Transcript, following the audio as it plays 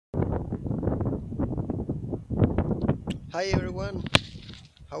Hi everyone,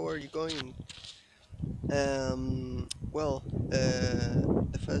 how are you going? Well,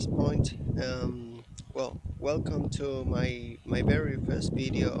 the first point, welcome to my very first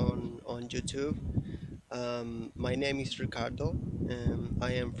video on YouTube. My name is Ricardo.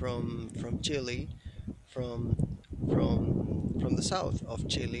 I am from Chile, from from the south of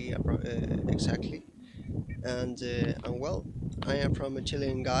Chile, exactly. And I am from a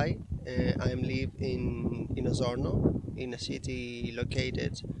Chilean guy. I am live in Osorno, in a city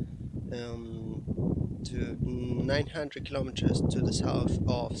located to 900 kilometers to the south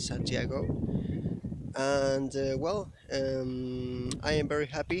of Santiago. And I am very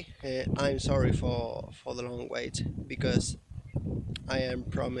happy. I'm sorry for the long wait because I am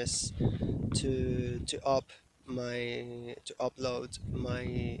promised to upload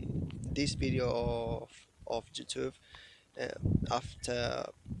my this video of YouTube uh, after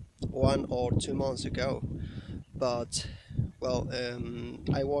 1 or 2 months ago. But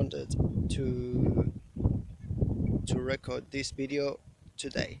I wanted to to record this video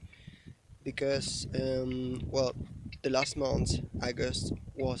today because the last month, August,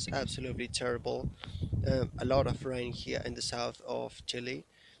 was absolutely terrible. A lot of rain here in the south of Chile,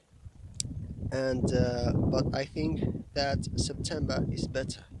 and but I think that September is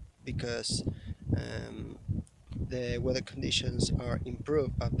better because um, the weather conditions are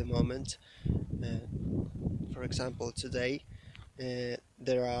improved at the moment. uh, for example, today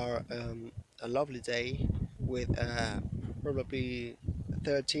there are a lovely day with probably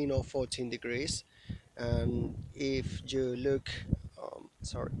 13 or 14 degrees, and if you look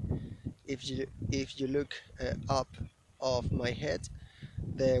up of my head,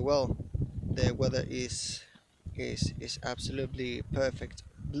 the weather is absolutely perfect.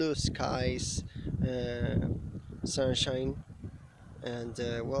 Blue skies, uh, sunshine, and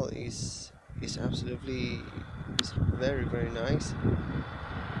is absolutely is very nice.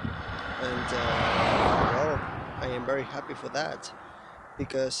 And I am very happy for that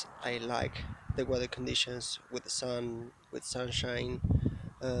because I like the weather conditions with the sun, with sunshine.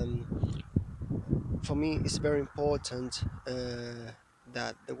 Um, for me, it's very important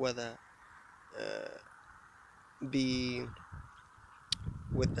that the weather uh, be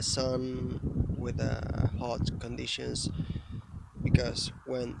with the sun, with hot conditions, because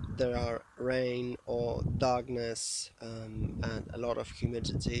when there are rain or darkness and a lot of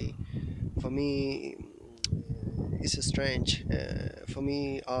humidity, for me it's strange. For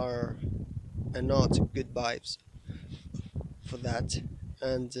me, are not good vibes for that,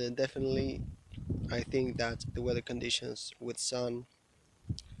 and definitely I think that the weather conditions with sun,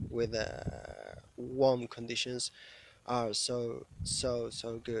 with warm conditions, are so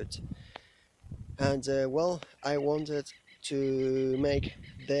good. And I wanted to make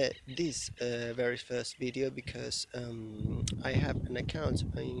this very first video because I have an account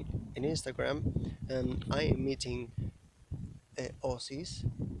in Instagram, and I am meeting Aussies.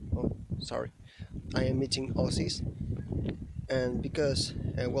 Oh, sorry, I am meeting Aussies, and because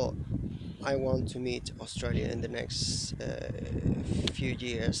I want to meet Australia in the next few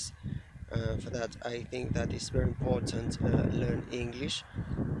years. For that, I think that it's very important learn English,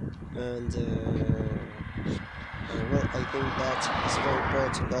 and I think that it's very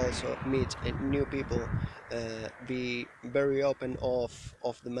important also meet new people, be very open of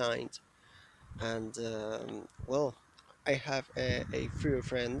the mind, and I have a few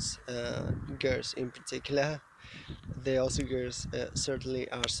friends, girls in particular. The Aussie girls certainly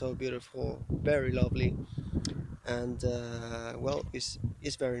are so beautiful, very lovely, and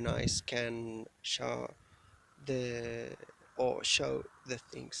it's very nice. Can the show the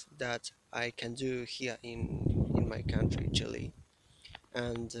things that I can do here in my country, Chile,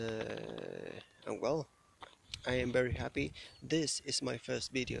 and I am very happy. This is my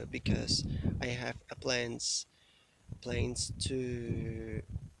first video because I have a plans to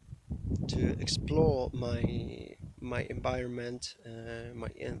explore my environment, my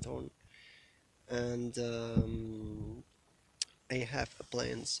entorn, and I have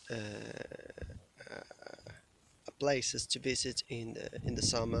plans. Places to visit in the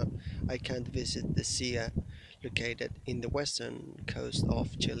summer. I can't visit the sea located in the western coast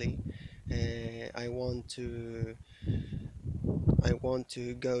of Chile. I want to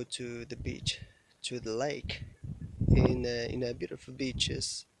go to the beach, to the lake, in a beautiful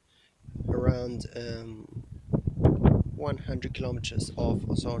beaches around 100 kilometers of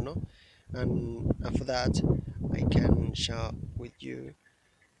Osorno, and for that I can share with you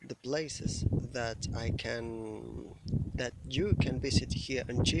the places that you can visit here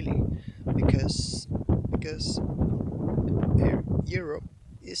in Chile, because Europe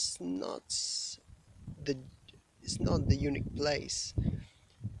is not the it's not the unique place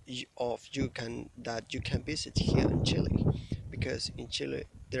of you can visit here in Chile, because in Chile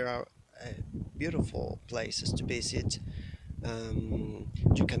there are beautiful places to visit.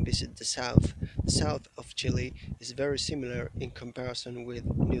 You can visit the south. The south of Chile is very similar in comparison with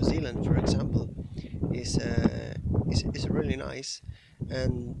New Zealand, for example. Is really nice,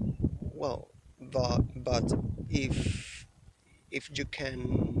 and well, but if you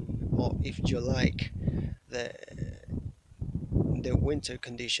can, or if you like the the winter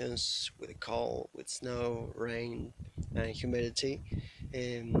conditions with cold, with snow, rain, and humidity,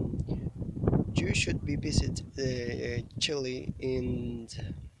 um, you should be visit Chile in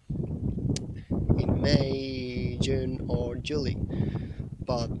May, June, or July.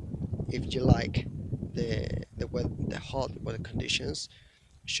 But if you like the hot weather conditions,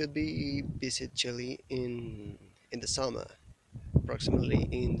 should be visit Chile in the summer, approximately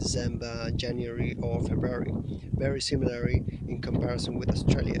in December, January, or February. Very similarly in comparison with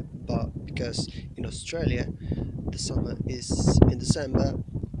Australia, but because in Australia the summer is in December,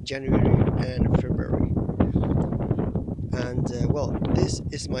 January, and February. And well, this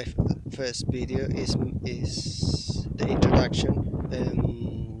is my first video. Is the introduction.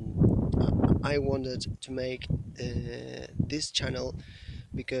 I wanted to make this channel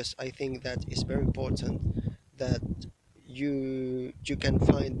because I think that it's very important that you can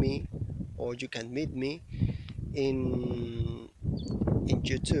find me, or you can meet me in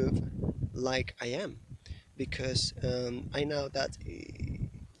YouTube like I am, because I know that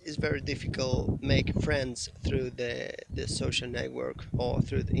it's very difficult make friends through the social network or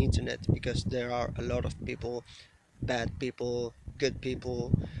through the internet, because there are a lot of people, bad people, good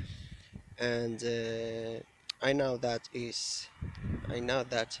people, and I know that is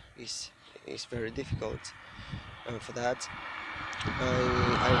very difficult, and for that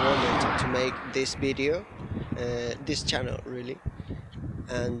I wanted to make this video, this channel really,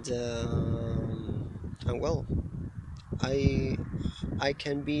 and well, I I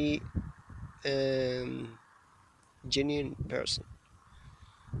can be genuine person,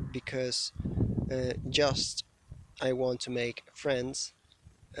 because just I want to make friends,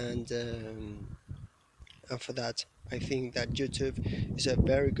 and for that I think that YouTube is a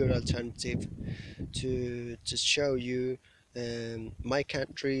very good alternative to show you my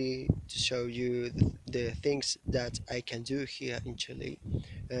country, to show you the things that I can do here in Chile,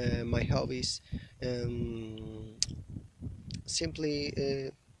 my hobbies, um, simply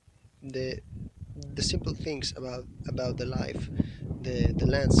the the simple things about the life, the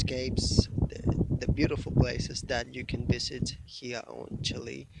landscapes, the beautiful places that you can visit here on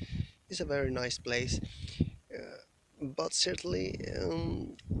Chile. It's a very nice place, but certainly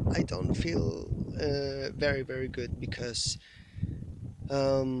I don't feel very good, because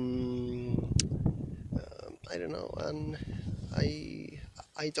um, I don't know, and I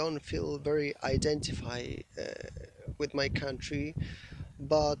I don't feel very identified with my country.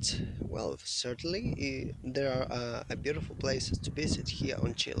 But well, certainly there are beautiful places to visit here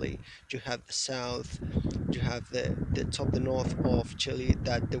on Chile. You have the south, you have the top, the north of Chile,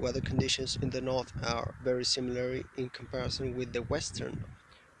 that the weather conditions in the north are very similar in comparison with the western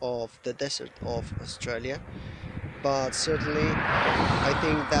of the desert of Australia. But certainly I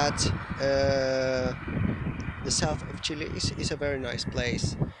think that the south of Chile is a very nice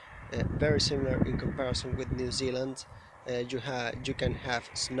place, very similar in comparison with New Zealand. You can have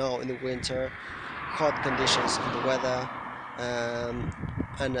snow in the winter, hot conditions in the weather, um,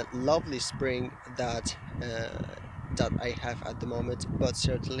 and a lovely spring that I have at the moment. But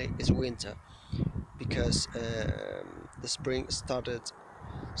certainly it's winter, because the spring started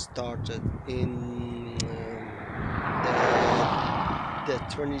in the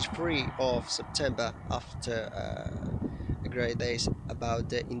 23 of September, after a great days about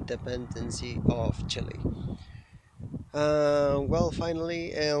the independence of Chile. Well,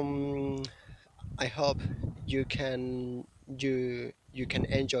 finally, I hope you can you can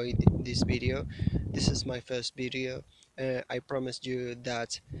enjoy this video. This is my first video. I promised you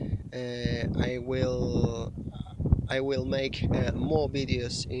that I will make more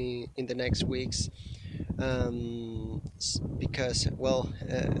videos in the next weeks, because well,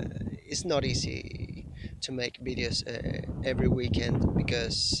 it's not easy to make videos every weekend,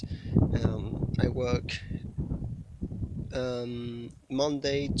 because I work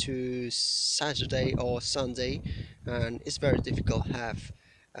Monday to Saturday or Sunday, and it's very difficult to have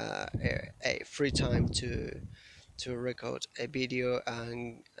a free time to record a video,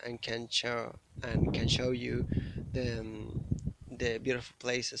 and can show you the beautiful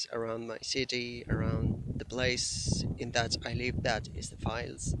places around my city, around the place in that I live. That is the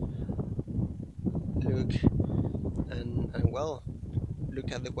files. Look, and well,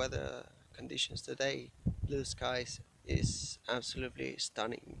 look at the weather conditions today. Blue skies is absolutely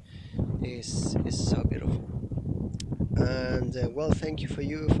stunning. Is so beautiful. And well, thank you for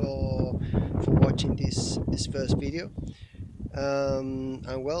for watching this first video.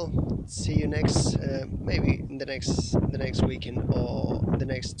 And well, see you next maybe in the next weekend or the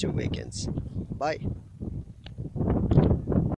next 2 weekends. Bye.